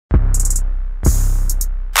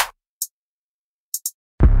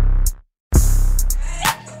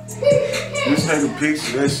Just take a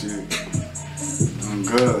picture of that shit. I'm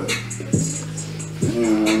good.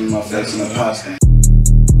 My face in the pasta.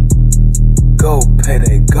 Go,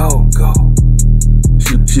 payday, go, go.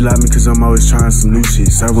 She like me cause I'm always trying some new shit.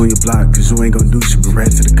 Serve on your block cause you ain't gon' do shit. But ran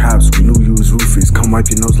to the cops, we knew you was ruthless. Come wipe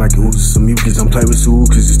your nose like it oozes some mucus. Don't play with Sue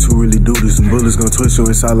cause it's too really doodles. Some bullets gon' twist you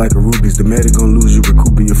inside like a Rubik's. The medic gon' lose you,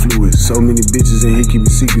 recouping your fluids. So many bitches in here keeping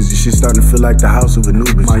secrets. This shit starting to feel like the house of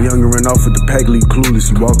Anubis. My younger ran off with the pack, leave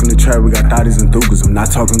clueless. We walk in the trap, we got thotties and thugas. I'm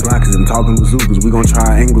not talking Glocks, I'm talking bazookas. We gon'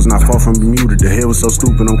 try angles, not far from Bermuda. The hell was so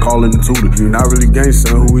stupid, I'm calling the tutor. You're not really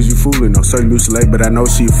gangsta, who is you fooling? No certain loose late, but I know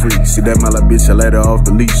she a freak. See that mala bitch, I let her off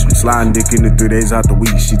the leash. Sliding dick in the 3 days out the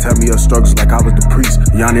week. She tell me her struggles like I was the priest.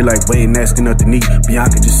 Yanni like Wayne asking up the knee.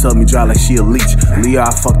 Bianca just subbed me dry like she a leech. Leah,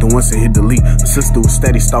 I fucked her once and hit delete. My sister was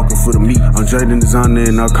steady stalking for the meat. I'm trading designer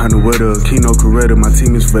and all kind of weather. Kino Coretta, my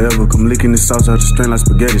team is forever. Come licking the sauce out the string like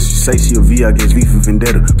spaghetti. She say she a V, I guess V for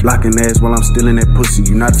vendetta. Blocking ass while I'm still in that pussy.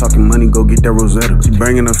 You not talking money, go get that Rosetta. She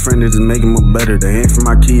bringing her friend that just making them better. They ain't from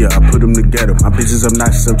Ikea, I put them together. My bitches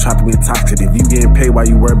obnoxious, I'm chopping and toxic. If you getting paid, why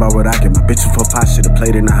you worry about what I get? My bitch for pot should've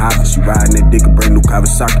played in the office. She riding that dick, a brand new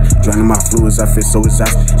Kawasaki. Draining my fluids, I feel so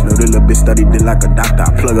exhausted. You know the little bitch studied it like a doctor.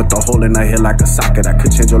 I plug up the hole in her head like a socket. I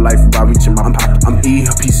could change your life by reaching my pocket. I'm eating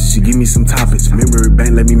her pieces, she give me some toppings. Memory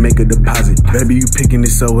bank, let me make a deposit. Baby, you picking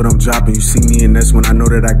this up what I'm dropping. You see me and that's when I know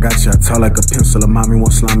that I got you. I talk like a pencil, a mommy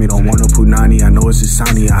won't slime me. Don't want no punani, I know it's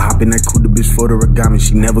Insani. I hop in that cool bitch for the origami.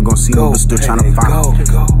 She never gon' see me, but still tryna find me.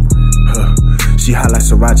 She hot like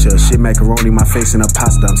sriracha, shit macaroni, my face in a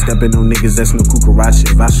pasta. I'm stepping on niggas, that's no cucaracha.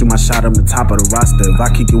 If I shoot my shot, I'm the top of the roster. If I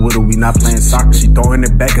kick it with her, we not playing soccer. She throwing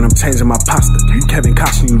it back and I'm changing my posture. You Kevin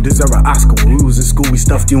Costner, you deserve an Oscar. When we was in school, we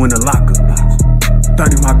stuffed you in the locker.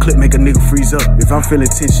 30 my clip, make a nigga freeze up. If I'm feeling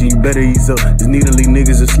tension, you better ease up. These needly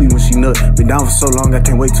niggas asleep when she nut. Been down for so long, I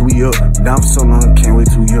can't wait till we up. Been down for so long, I can't wait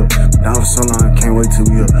till we up. Been down for so long, I can't wait till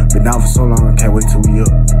we up. Been down for so long, I can't wait till we up.